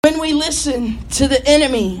When we listen to the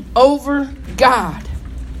enemy over God,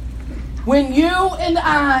 when you and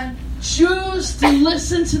I choose to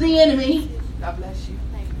listen to the enemy, God bless you,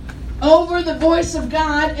 over the voice of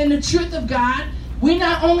God and the truth of God, we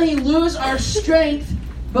not only lose our strength,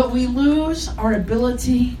 but we lose our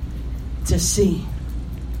ability to see.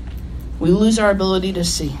 We lose our ability to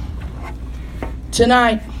see.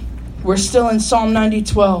 Tonight, we're still in Psalm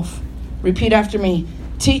 90:12. Repeat after me.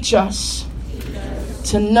 Teach us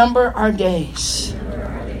to number our days,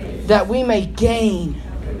 that we may gain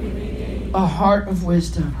a heart of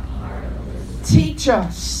wisdom. Teach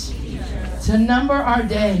us to number our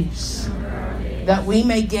days, that we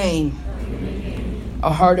may gain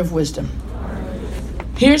a heart of wisdom.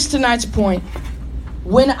 Here's tonight's point.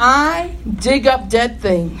 When I dig up dead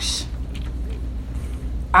things,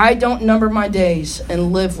 I don't number my days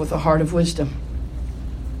and live with a heart of wisdom.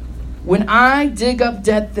 When I dig up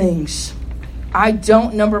dead things, I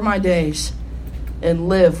don't number my days and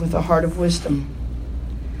live with a heart of wisdom.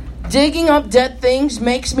 Digging up dead things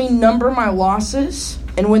makes me number my losses,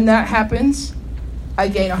 and when that happens, I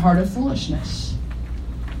gain a heart of foolishness.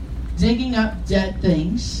 Digging up dead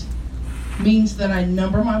things means that I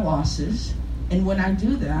number my losses, and when I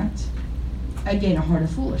do that, I gain a heart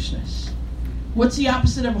of foolishness. What's the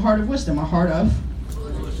opposite of a heart of wisdom? A heart of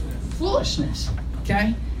foolishness.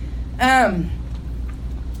 Okay?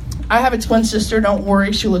 I have a twin sister, don't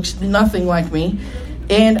worry, she looks nothing like me,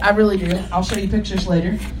 and I really do. I'll show you pictures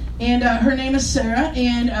later. And her name is Sarah,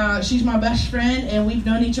 and she's my best friend, and we've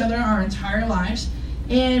known each other our entire lives,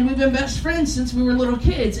 and we've been best friends since we were little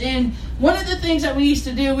kids. And one of the things that we used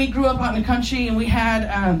to do, we grew up out in the country, and we had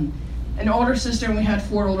an older sister, and we had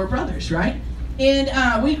 4 older brothers, right?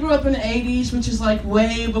 And we grew up in the 80s, which is like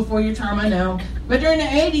way before your time, I know. But during the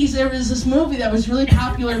 80s, there was this movie that was really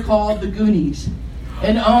popular called The Goonies.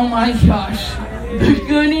 And oh my gosh, The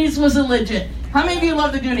Goonies was a legit. How many of you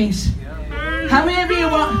love The Goonies? How many of you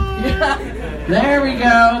want... Yeah, there we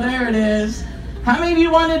go, there it is. How many of you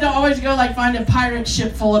wanted to always go like find a pirate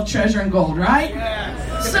ship full of treasure and gold, right?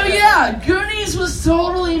 So yeah, Goonies was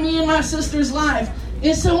totally me and my sister's life.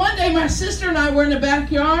 And so one day my sister and I were in the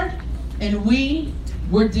backyard, and we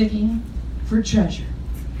were digging for treasure.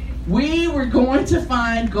 We were going to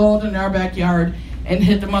find gold in our backyard and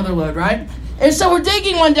hit the mother lode, right? And so we're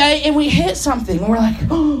digging one day, and we hit something. And we're like,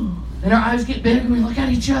 oh. And our eyes get big, and we look at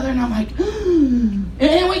each other, and I'm like, oh.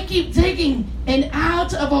 And we keep digging. And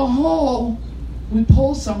out of a hole, we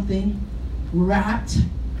pull something wrapped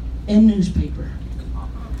in newspaper.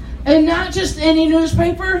 And not just any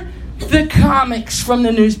newspaper, the comics from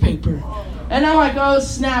the newspaper. And I'm like, oh,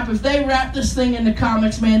 snap. If they wrap this thing in the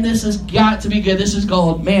comics, man, this has got to be good. This is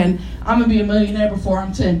gold. Man, I'm going to be a millionaire before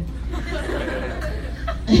I'm 10.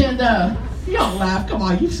 And, you don't laugh. Come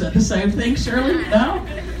on, you've said the same thing, Shirley. No?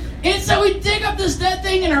 And so we dig up this dead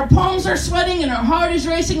thing, and our palms are sweating, and our heart is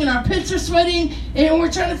racing, and our pits are sweating, and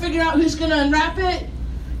we're trying to figure out who's going to unwrap it.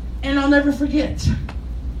 And I'll never forget.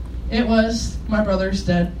 It was my brother's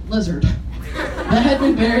dead lizard that had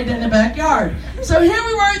been buried in the backyard. So here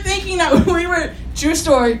we were thinking that we were, true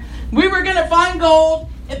story, we were going to find gold,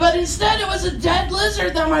 but instead it was a dead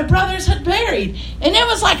lizard that my brothers had buried. And it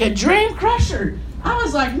was like a dream crusher. I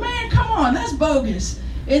was like, man, come on, that's bogus.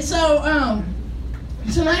 And so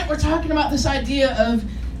tonight we're talking about this idea of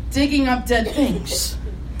digging up dead things.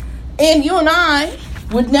 And you and I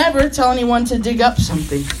would never tell anyone to dig up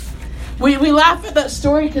something. We laugh at that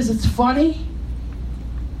story because it's funny.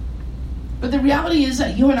 But the reality is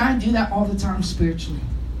that you and I do that all the time spiritually.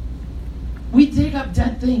 We dig up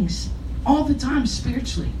dead things all the time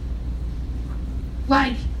spiritually.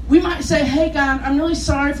 Like, we might say, hey, God, I'm really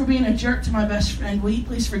sorry for being a jerk to my best friend. Will you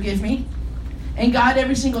please forgive me? And God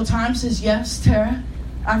every single time says, yes, Tara,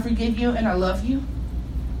 I forgive you and I love you.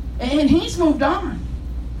 And he's moved on.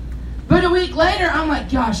 But a week later, I'm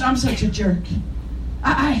like, gosh, I'm such a jerk.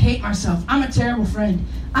 I hate myself. I'm a terrible friend.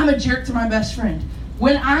 I'm a jerk to my best friend.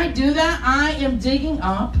 When I do that, I am digging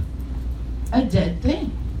up a dead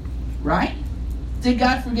thing. Right? Did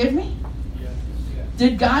God forgive me? Yes.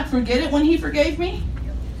 Did God forget it when he forgave me?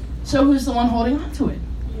 So who's the one holding on to it?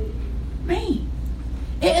 Me.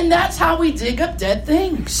 And that's how we dig up dead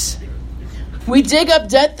things. We dig up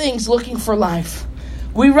dead things looking for life.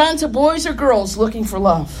 We run to boys or girls looking for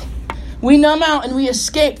love. We numb out and we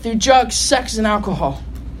escape through drugs, sex, and alcohol.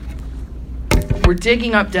 We're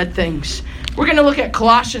digging up dead things. We're going to look at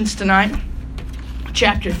Colossians tonight,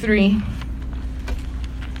 chapter 3.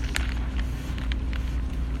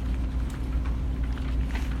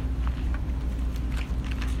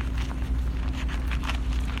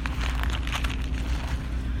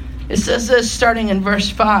 It says this starting in verse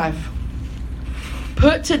 5.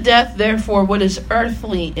 Put to death, therefore, what is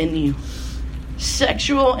earthly in you: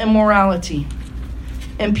 sexual immorality,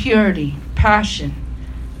 impurity, passion,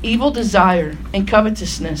 evil desire, and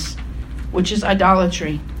covetousness, which is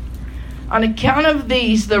idolatry. On account of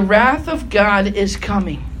these, the wrath of God is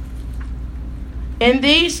coming. In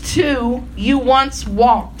these too you once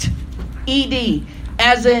walked, ed,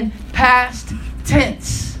 as in past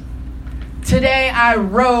tense. Today I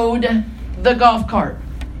rode the golf cart.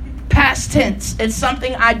 Past tense. It's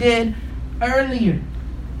something I did earlier.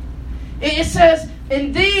 It says,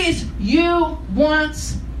 in these you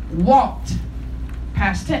once walked.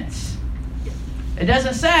 Past tense. It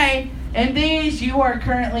doesn't say, in these you are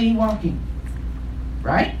currently walking.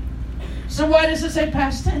 Right? So why does it say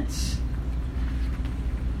past tense?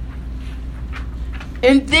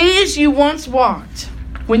 In these you once walked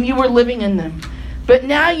when you were living in them. But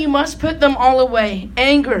now you must put them all away: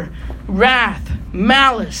 anger, wrath,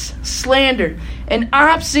 malice, slander, and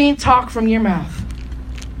obscene talk from your mouth.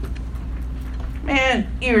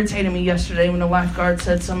 Man, irritated me yesterday when the lifeguard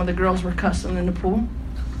said some of the girls were cussing in the pool.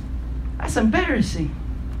 That's embarrassing.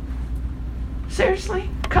 Seriously?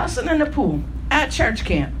 Cussing in the pool at church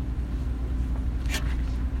camp.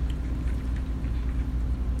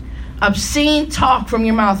 Obscene talk from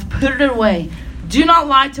your mouth, put it away. Do not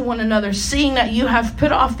lie to one another, seeing that you have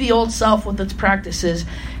put off the old self with its practices,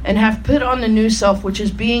 and have put on the new self, which is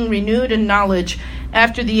being renewed in knowledge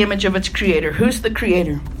after the image of its creator. Who's the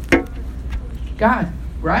creator? God,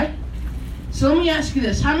 right? So let me ask you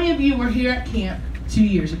this. How many of you were here at camp 2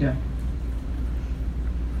 years ago?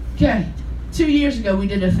 Okay, 2 years ago we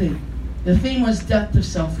did a theme. The theme was death to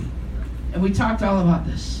selfie. And we talked all about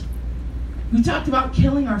this. We talked about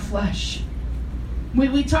killing our flesh.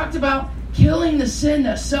 We talked about killing the sin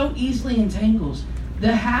that so easily entangles.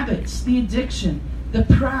 The habits, the addiction, the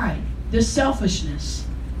pride, the selfishness,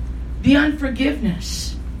 the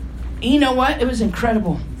unforgiveness. And you know what? It was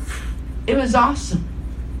incredible. It was awesome.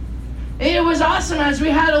 It was awesome as we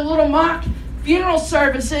had a little mock funeral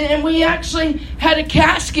service, and we actually had a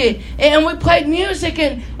casket, and we played music,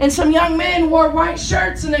 and some young men wore white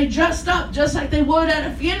shirts, and they dressed up just like they would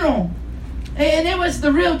at a funeral. And it was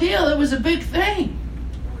the real deal. It was a big thing.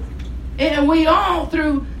 And we all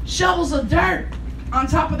threw shovels of dirt on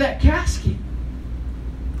top of that casket.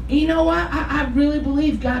 And you know what? I really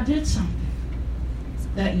believe God did something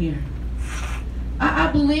that year.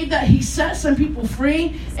 I believe that He set some people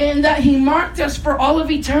free and that He marked us for all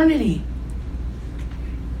of eternity.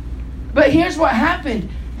 But here's what happened.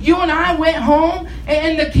 You and I went home,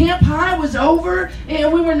 and the camp high was over,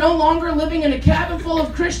 and we were no longer living in a cabin full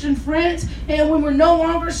of Christian friends, and we were no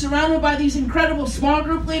longer surrounded by these incredible small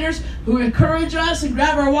group leaders who encourage us and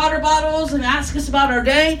grab our water bottles and ask us about our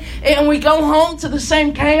day, and we go home to the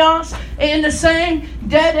same chaos and the same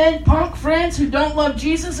dead-end punk friends who don't love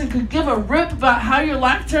Jesus and could give a rip about how your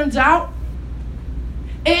life turns out.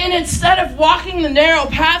 And instead of walking the narrow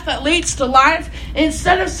path that leads to life,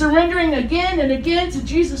 instead of surrendering again and again to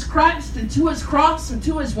Jesus Christ and to His cross and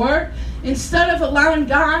to His Word, instead of allowing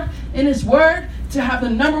God and His Word to have the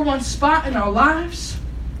number one spot in our lives,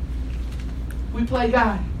 we play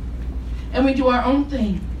God. And we do our own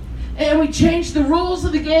thing. And we change the rules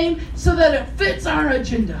of the game so that it fits our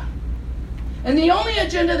agenda. And the only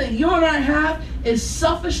agenda that you and I have is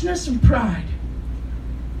selfishness and pride.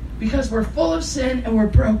 Because we're full of sin and we're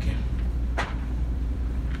broken.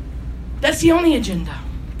 That's the only agenda.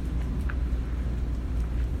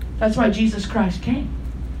 That's why Jesus Christ came.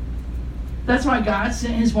 That's why God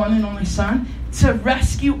sent His one and only Son to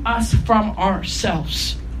rescue us from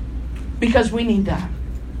ourselves. Because we need that.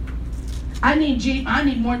 I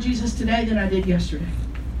need more Jesus today than I did yesterday.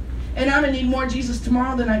 And I'm going to need more Jesus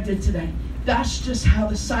tomorrow than I did today. That's just how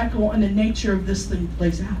the cycle and the nature of this thing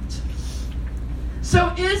plays out.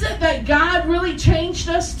 So is it that God really changed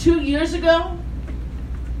us 2 years ago?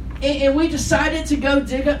 And we decided to go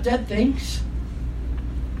dig up dead things?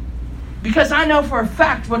 Because I know for a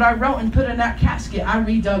fact what I wrote and put in that casket, I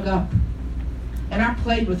redug up. And I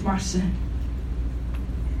played with my sin.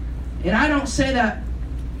 And I don't say that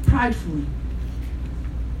pridefully.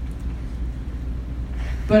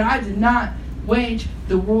 But I did not wage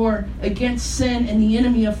the war against sin and the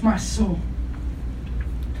enemy of my soul.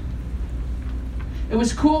 It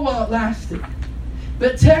was cool while it lasted.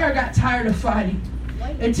 But Tara got tired of fighting.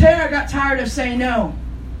 And Tara got tired of saying no.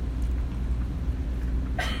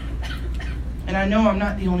 And I know I'm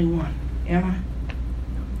not the only one, am I?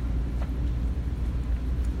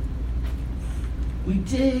 We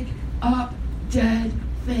dig up dead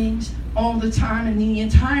things all the time, and the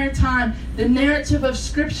entire time the narrative of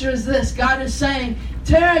Scripture is this. God is saying,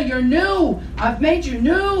 Tara, you're new. I've made you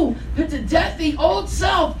new. Put to death the old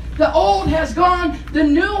self. The old has gone. The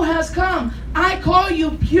new has come. I call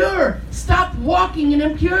you pure. Stop walking in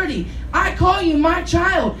impurity. I call you my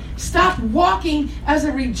child. Stop walking as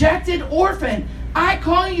a rejected orphan. I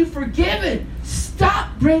call you forgiven. Stop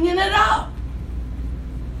bringing it up.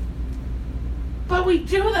 But we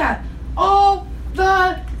do that all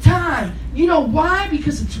the time. You know why?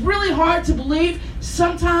 Because it's really hard to believe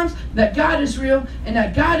sometimes that God is real and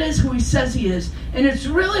that God is who He says He is. And it's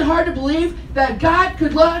really hard to believe that God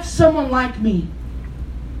could love someone like me.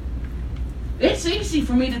 It's easy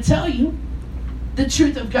for me to tell you the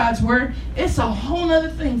truth of God's Word. It's a whole other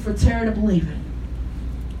thing for Tara to believe it.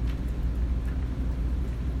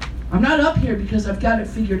 I'm not up here because I've got it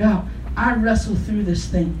figured out. I wrestle through this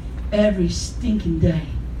thing every stinking day.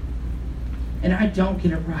 And I don't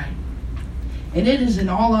get it right. And it is an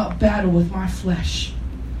all-out battle with my flesh.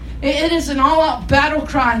 It is an all-out battle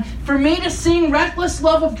cry for me to sing reckless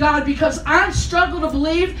love of God because I struggle to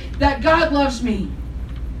believe that God loves me.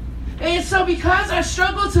 And so because I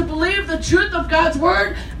struggle to believe the truth of God's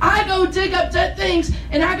Word, I go dig up dead things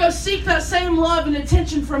and I go seek that same love and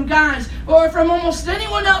attention from guys or from almost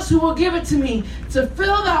anyone else who will give it to me to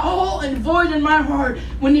fill that hole and void in my heart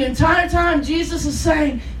when the entire time Jesus is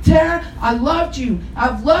saying, Tara, I loved you.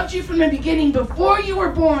 I've loved you from the beginning. Before you were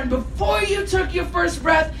born, before you took your first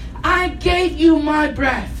breath, I gave you my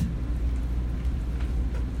breath.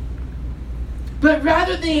 But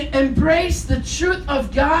rather than embrace the truth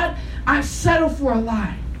of God, I settle for a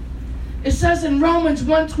lie. It says in Romans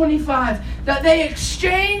 1:25 that they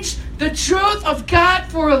exchanged the truth of God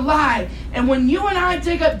for a lie. And when you and I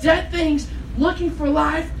dig up dead things looking for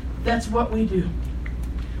life, that's what we do.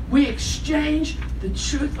 We exchange the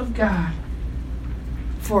truth of God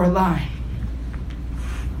for a lie.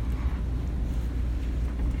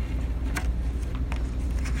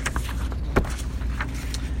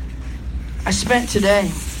 I spent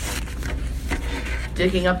today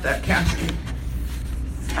digging up that casket.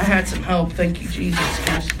 I had some help, thank you, Jesus,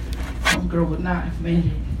 because one girl would not have made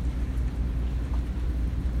it.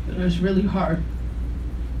 But it was really hard.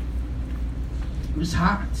 It was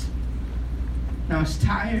hot. And I was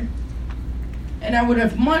tired. And I would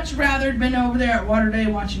have much rather been over there at Water Day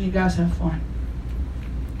watching you guys have fun.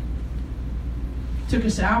 It took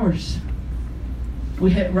us hours. We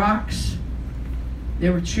hit rocks.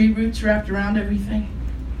 There were tree roots wrapped around everything.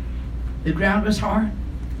 The ground was hard.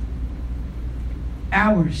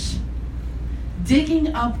 Hours.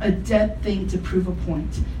 Digging up a dead thing to prove a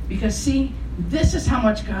point. Because see, this is how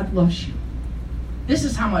much God loves you. This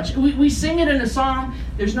is how much. We sing it in a song.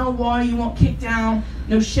 There's no wall you won't kick down.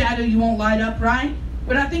 No shadow you won't light up, right?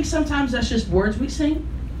 But I think sometimes that's just words we sing.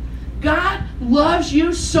 God loves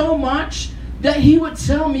you so much that He would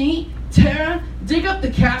tell me, Tara, dig up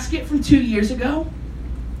the casket from 2 years ago.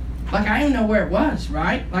 Like, I didn't know where it was,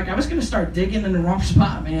 right? Like, I was going to start digging in the wrong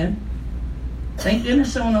spot, man. Thank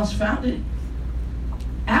goodness someone else found it.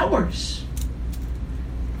 Hours.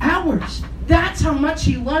 Hours. That's how much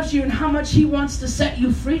He loves you and how much He wants to set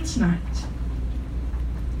you free tonight.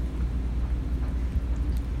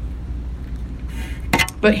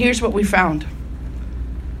 But here's what we found.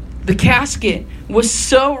 The casket was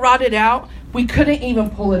so rotted out, we couldn't even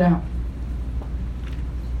pull it out.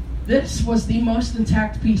 This was the most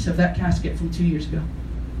intact piece of that casket from 2 years ago.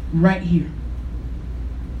 Right here.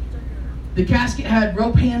 The casket had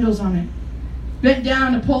rope handles on it. Bent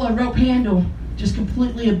down to pull a rope handle, just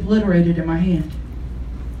completely obliterated in my hand.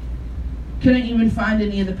 Couldn't even find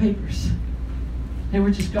any of the papers. They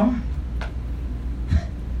were just gone.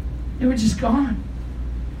 They were just gone.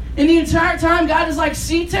 And the entire time, God is like,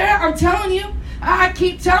 see, Tara, I'm telling you. I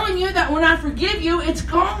keep telling you that when I forgive you, it's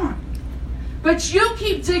gone. But you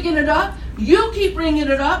keep digging it up. You keep bringing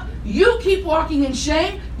it up. You keep walking in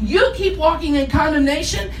shame. You keep walking in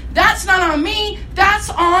condemnation. That's not on me.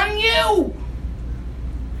 That's on you.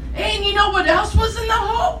 And you know what else was in the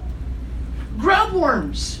hole? Grub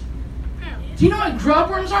worms. Do you know what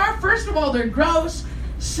grub worms are? First of all, they're gross.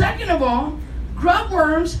 Second of all, grub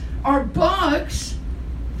worms are bugs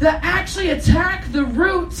that actually attack the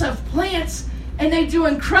roots of plants, and they do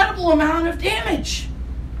incredible amount of damage.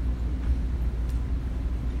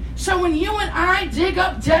 So when you and I dig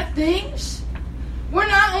up dead things, we're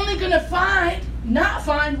not only going to not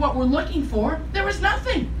find what we're looking for. There was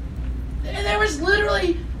nothing. There was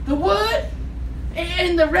literally the wood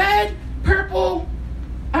and the red, purple.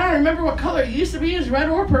 I don't remember what color it used to be. It was red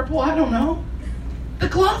or purple. I don't know. The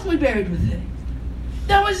cloth we buried with it.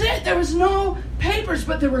 That was it. There was no papers,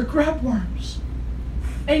 but there were grub worms.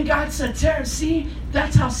 And God said, Tara, see,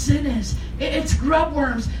 that's how sin is. It's grub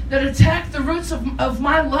worms that attack the roots of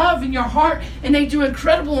my love in your heart, and they do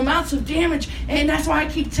incredible amounts of damage. And that's why I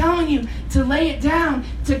keep telling you to lay it down,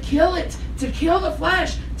 to kill it, to kill the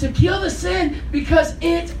flesh, to kill the sin, because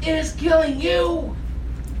it is killing you.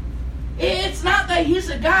 It's not that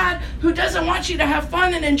he's a God who doesn't want you to have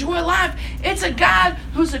fun and enjoy life. It's a God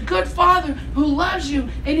who's a good father who loves you,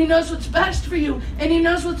 and he knows what's best for you, and he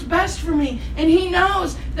knows what's best for me. And he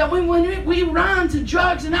knows that when we run to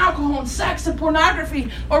drugs and alcohol and sex and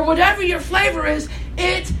pornography or whatever your flavor is,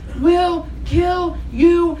 it will kill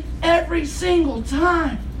you every single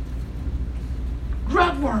time.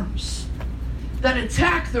 Grub worms that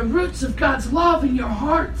attack the roots of God's love in your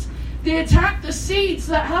heart. They attack the seeds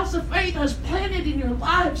that House of Faith has planted in your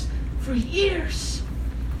lives for years.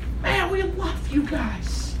 Man, we love you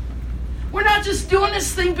guys. We're not just doing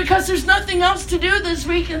this thing because there's nothing else to do this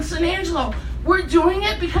week in San Angelo. We're doing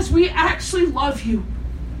it because we actually love you.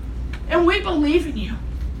 And we believe in you.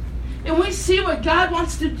 And we see what God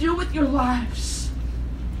wants to do with your lives.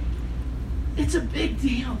 It's a big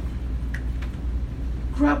deal.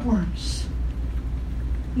 Grub worms.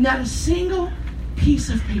 Not a single piece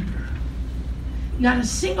of paper. Not a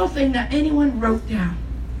single thing that anyone wrote down.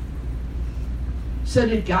 So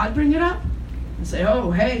did God bring it up? And say,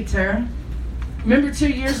 oh, hey, Tara, remember 2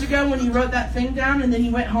 years ago when you wrote that thing down and then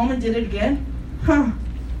you went home and did it again?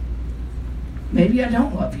 Maybe I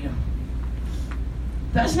don't love you.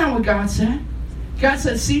 That's not what God said. God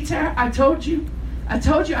said, see, Tara, I told you I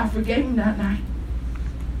forgave him that night.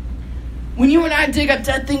 When you and I dig up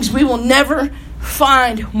dead things, we will never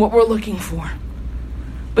find what we're looking for.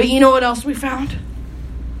 But you know what else we found?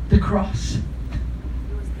 The cross.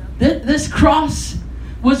 This cross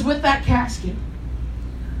was with that casket.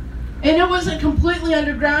 And it wasn't completely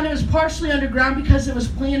underground. It was partially underground because it was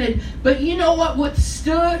planted. But you know what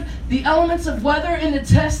withstood the elements of weather and the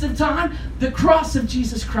test of time? The cross of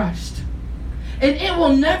Jesus Christ. And it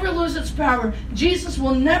will never lose its power. Jesus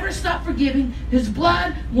will never stop forgiving. His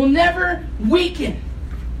blood will never weaken.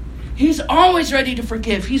 He's always ready to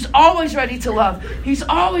forgive. He's always ready to love. He's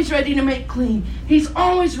always ready to make clean. He's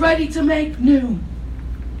always ready to make new.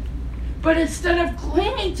 But instead of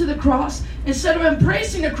clinging to the cross, instead of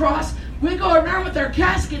embracing the cross, we go around with our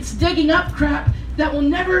caskets digging up crap that will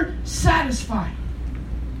never satisfy.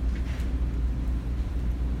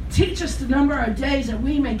 Teach us to number our days that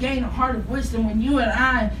we may gain a heart of wisdom. When you and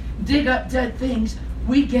I dig up dead things,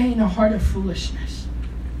 we gain a heart of foolishness.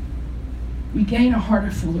 We gain a heart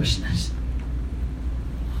of foolishness.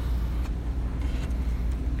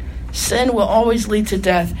 Sin will always lead to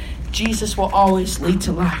death. Jesus will always lead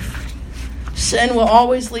to life. Sin will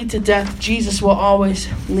always lead to death. Jesus will always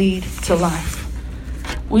lead to life.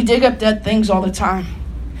 We dig up dead things all the time.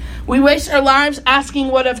 We waste our lives asking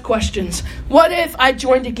what if questions. What if I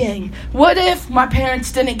joined a gang? What if my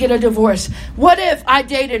parents didn't get a divorce? What if I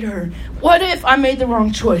dated her? What if I made the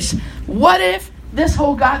wrong choice? What if this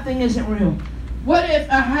whole God thing isn't real? What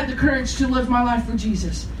if I had the courage to live my life for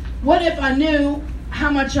Jesus? What if I knew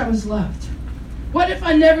how much I was loved? What if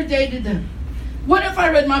I never dated them? What if I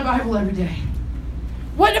read my Bible every day?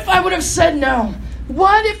 What if I would have said no?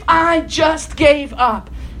 What if I just gave up?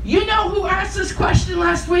 You know who asked this question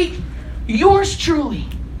last week? Yours truly.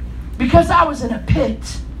 Because I was in a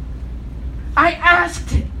pit. I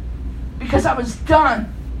asked it because I was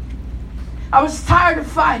done. I was tired of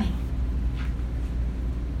fighting.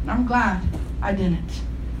 And I'm glad I didn't.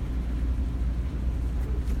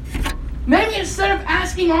 Maybe instead of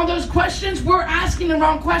asking all those questions, we're asking the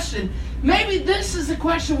wrong question. Maybe this is the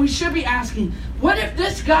question we should be asking. What if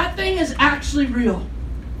this God thing is actually real?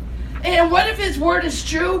 And what if his word is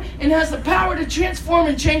true and has the power to transform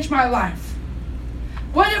and change my life?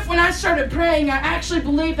 What if when I started praying, I actually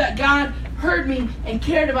believed that God heard me and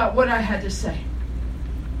cared about what I had to say?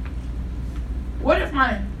 What if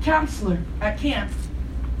my counselor at camp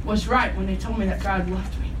was right when they told me that God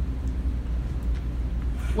loved me?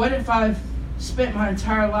 What if I've spent my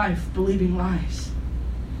entire life believing lies?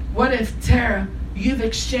 What if, Tara, you've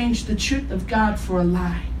exchanged the truth of God for a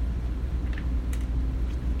lie?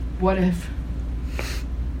 What if?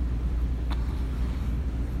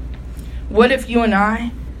 What if you and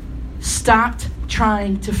I stopped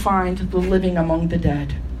trying to find the living among the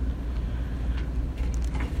dead?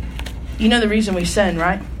 You know the reason we sin,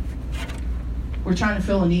 right? We're trying to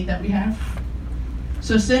fill a need that we have.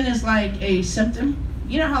 So sin is like a symptom.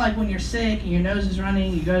 You know how like when you're sick and your nose is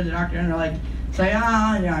running, you go to the doctor and they're like, say,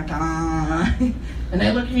 and you're like, and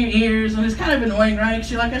they look in your ears and it's kind of annoying, right? Because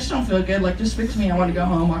you're like, I just don't feel good. Like, just fix me. I want to go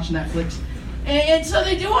home, watch Netflix. And so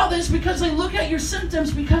they do all this because they look at your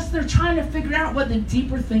symptoms because they're trying to figure out what the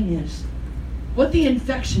deeper thing is, what the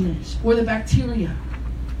infection is, or the bacteria,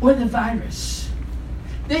 or the virus.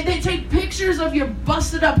 They take pictures of your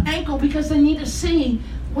busted up ankle because they need to see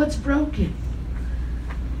what's broken.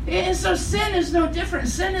 And so sin is no different.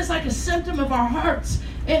 Sin is like a symptom of our hearts.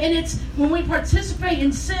 And it's when we participate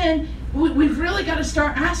in sin, we've really got to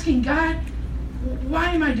start asking God,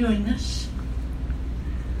 why am I doing this?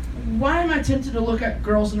 Why am I tempted to look at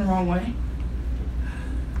girls in the wrong way?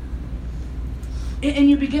 And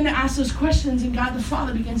you begin to ask those questions, and God the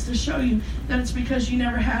Father begins to show you that it's because you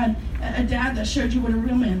never had a dad that showed you what a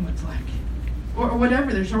real man looked like. Or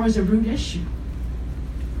whatever, there's always a root issue.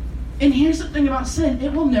 And here's the thing about sin,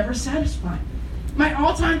 it will never satisfy. My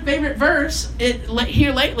all-time favorite verse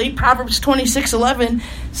here lately, Proverbs 26:11,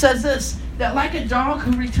 says this, that like a dog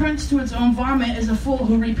who returns to its own vomit is a fool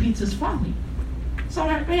who repeats his folly. So I'm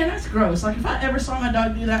like, man, that's gross. Like, if I ever saw my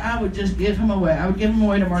dog do that, I would just give him away. I would give him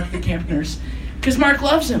away to Mark the camp nurse. Because Mark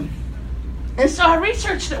loves him. And so I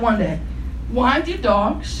researched it one day. Why do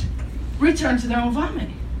dogs return to their own vomit?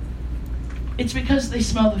 It's because they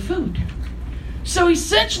smell the food. So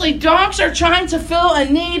essentially, dogs are trying to fill a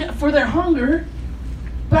need for their hunger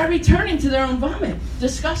by returning to their own vomit.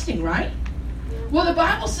 Disgusting, right? Well, the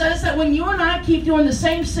Bible says that when you and I keep doing the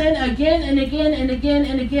same sin again and again and again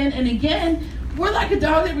and again and again, we're like a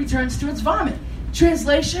dog that returns to its vomit.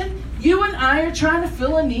 Translation, you and I are trying to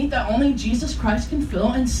fill a need that only Jesus Christ can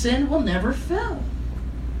fill, and sin will never fill.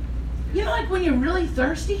 You know, like when you're really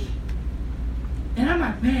thirsty, and I'm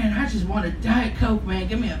like, man, I just want a Diet Coke, man.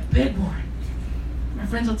 Give me a big one. My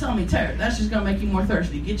friends will tell me, Tara, that's just going to make you more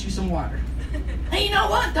thirsty. Get you some water. And you know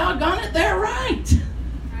what? Doggone it, they're right.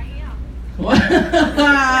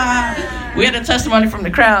 We had a testimony from the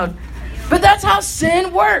crowd. But that's how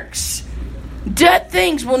sin works. Dead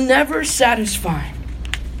things will never satisfy.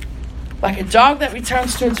 Like a dog that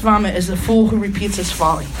returns to its vomit is a fool who repeats his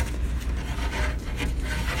folly.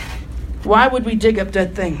 Why would we dig up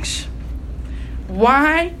dead things?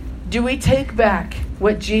 Why do we take back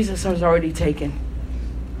what Jesus has already taken?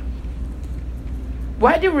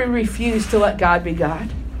 Why do we refuse to let God be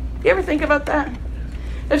God? You ever think about that?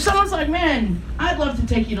 If someone's like, man, I'd love to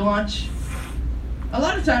take you to lunch. A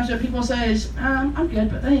lot of times what people say is, I'm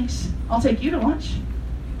good, but thanks. I'll take you to lunch.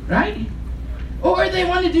 Right? Or they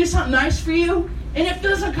want to do something nice for you, and it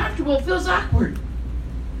feels uncomfortable, it feels awkward.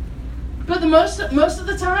 But most of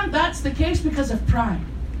the time, that's the case because of pride.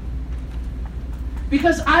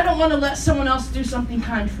 Because I don't want to let someone else do something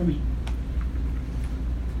kind for me.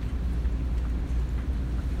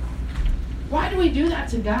 Why do we do that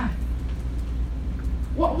to God?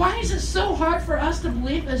 Why is it so hard for us to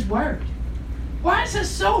believe His Word? Why is it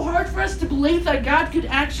so hard for us to believe that God could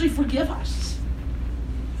actually forgive us?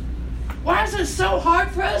 Why is it so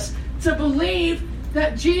hard for us to believe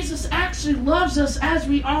that Jesus actually loves us as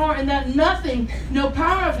we are, and that nothing, no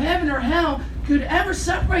power of heaven or hell, could ever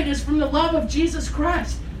separate us from the love of Jesus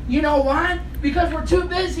Christ? You know why? Because we're too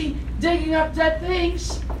busy digging up dead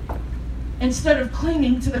things instead of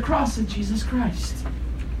clinging to the cross of Jesus Christ.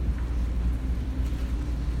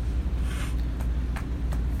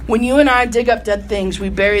 When you and I dig up dead things, we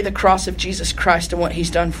bury the cross of Jesus Christ and what He's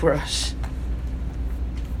done for us.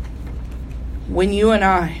 When you and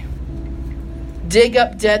I dig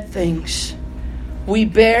up dead things, we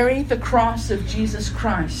bury the cross of Jesus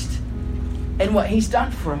Christ and what He's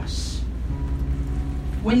done for us.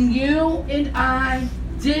 When you and I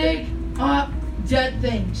dig up dead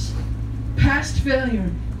things, past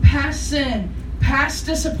failure, past sin, past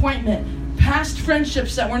disappointment, past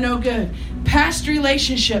friendships that were no good, past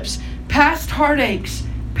relationships, past heartaches,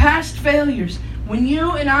 past failures. When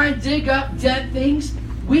you and I dig up dead things,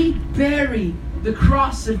 we bury the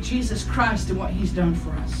cross of Jesus Christ and what He's done for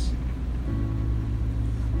us.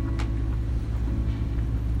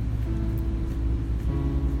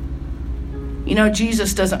 You know,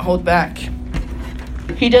 Jesus doesn't hold back.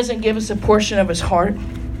 He doesn't give us a portion of His heart.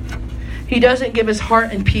 He doesn't give His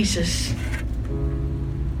heart in pieces.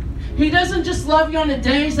 He doesn't just love you on the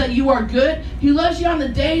days that you are good. He loves you on the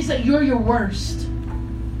days that you're your worst.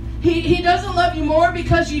 He doesn't love you more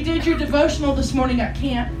because you did your devotional this morning at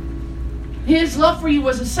camp. His love for you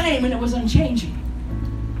was the same, and it was unchanging.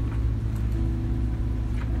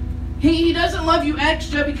 He doesn't love you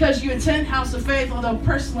extra because you attend House of Faith, although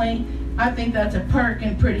personally, I think that's a perk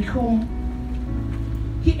and pretty cool.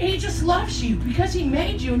 He just loves you because He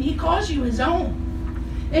made you and He calls you His own.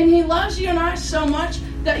 And He loves you and I so much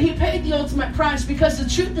that He paid the ultimate price, because the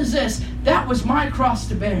truth is this: that was my cross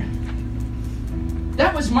to bear.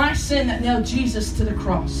 That was my sin that nailed Jesus to the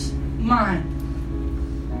cross. Mine.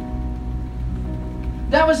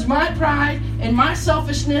 That was my pride and my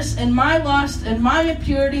selfishness and my lust and my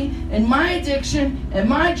impurity and my addiction and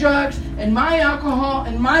my drugs and my alcohol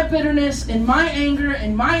and my bitterness and my anger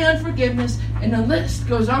and my unforgiveness. And the list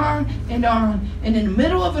goes on and on. And in the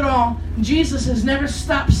middle of it all, Jesus has never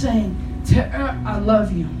stopped saying, Tara, I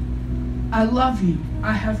love you. I love you.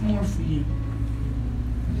 I have more for you.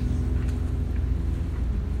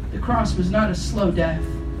 The cross was not a slow death.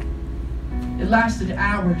 It lasted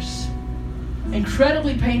hours.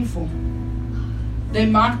 Incredibly painful. They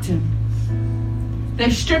mocked him. They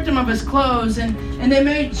stripped him of his clothes and they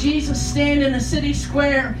made Jesus stand in a city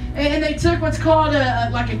square, and they took what's called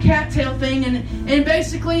a cattail thing, and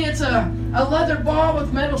basically it's a leather ball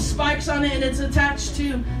with metal spikes on it, and it's attached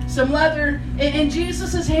to some leather, and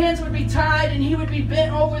Jesus' hands would be tied and he would be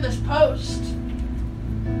bent over this post.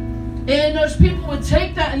 And those people would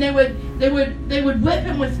take that and they would whip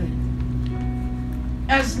him with it.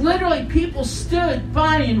 As literally people stood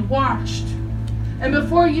by and watched. And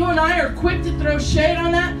before you and I are quick to throw shade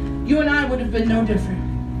on that, you and I would have been no different.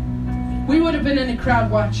 We would have been in the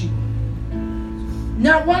crowd watching.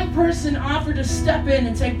 Not one person offered to step in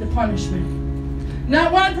and take the punishment.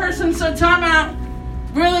 Not one person said, time out.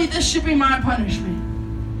 Really, this should be my punishment.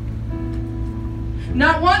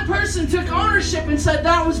 Not one person took ownership and said,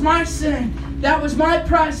 that was my sin. That was my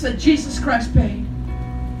price that Jesus Christ paid.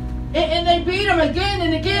 And they beat him again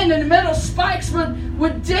and again, and the metal spikes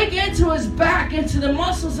would dig into his back, into the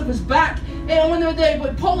muscles of his back. And when they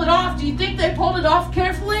would pull it off, do you think they pulled it off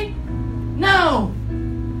carefully? No.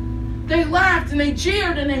 They laughed and they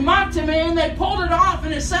jeered and they mocked him, and they pulled it off,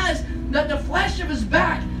 and it says that the flesh of his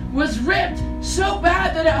back was ripped so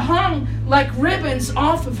bad that it hung like ribbons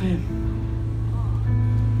off of him.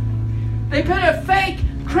 They put a fake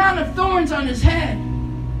crown of thorns on his head.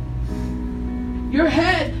 Your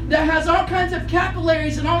head that has all kinds of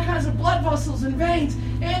capillaries and all kinds of blood vessels and veins.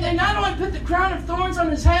 And they not only put the crown of thorns on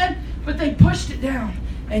his head, but they pushed it down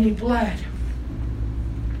and he bled.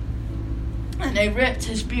 And they ripped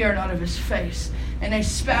his beard out of his face. And they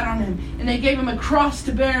spat on him. And they gave him a cross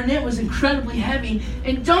to bear, and it was incredibly heavy.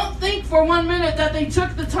 And don't think for 1 minute that they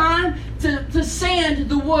took the time to sand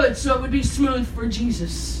the wood so it would be smooth for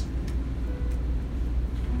Jesus.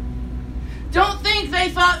 Don't think they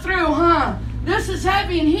thought through, this is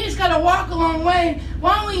heavy and he's got to walk a long way.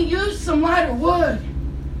 Why don't we use some lighter wood?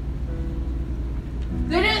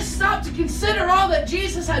 They didn't stop to consider all that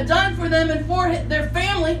Jesus had done for them and for their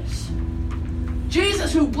families.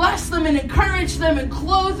 Jesus, who blessed them and encouraged them and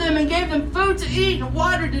clothed them and gave them food to eat and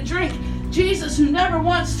water to drink. Jesus, who never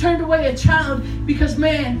once turned away a child, because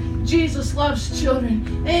man, Jesus loves children.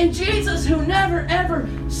 And Jesus, who never ever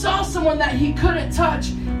saw someone that he couldn't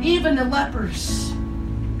touch, even the lepers.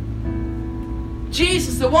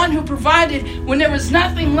 Jesus, the one who provided when there was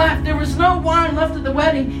nothing left. There was no wine left at the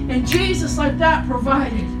wedding. And Jesus, like that,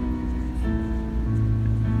 provided.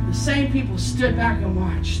 The same people stood back and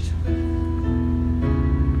watched.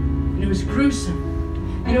 And it was gruesome.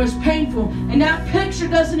 And it was painful. And that picture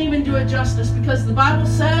doesn't even do it justice, because the Bible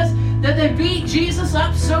says that they beat Jesus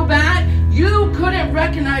up so bad you couldn't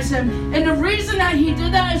recognize him. And the reason that he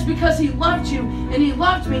did that is because he loved you and he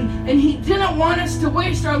loved me, and he didn't want us to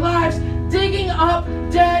waste our lives digging up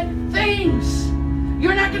dead things.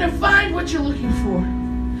 You're not going to find what you're looking for.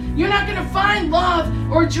 You're not going to find love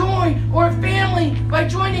or joy or family by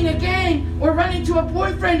joining a gang or running to a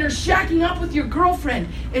boyfriend or shacking up with your girlfriend.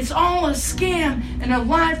 It's all a scam and a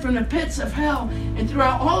lie from the pits of hell. And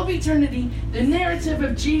throughout all of eternity, the narrative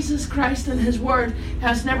of Jesus Christ and his word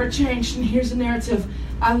has never changed. And here's the narrative.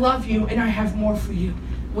 I love you and I have more for you.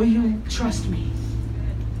 Will you trust me?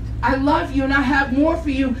 I love you and I have more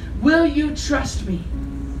for you. Will you trust me?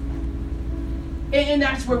 And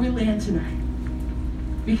that's where we land tonight.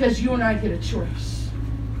 Because you and I get a choice.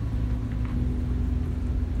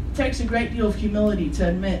 It takes a great deal of humility to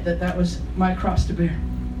admit that that was my cross to bear.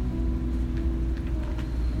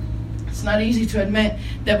 It's not easy to admit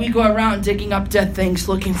that we go around digging up dead things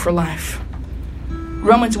looking for life.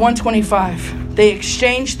 Romans 1:25. They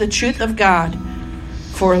exchanged the truth of God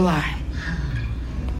for a lie.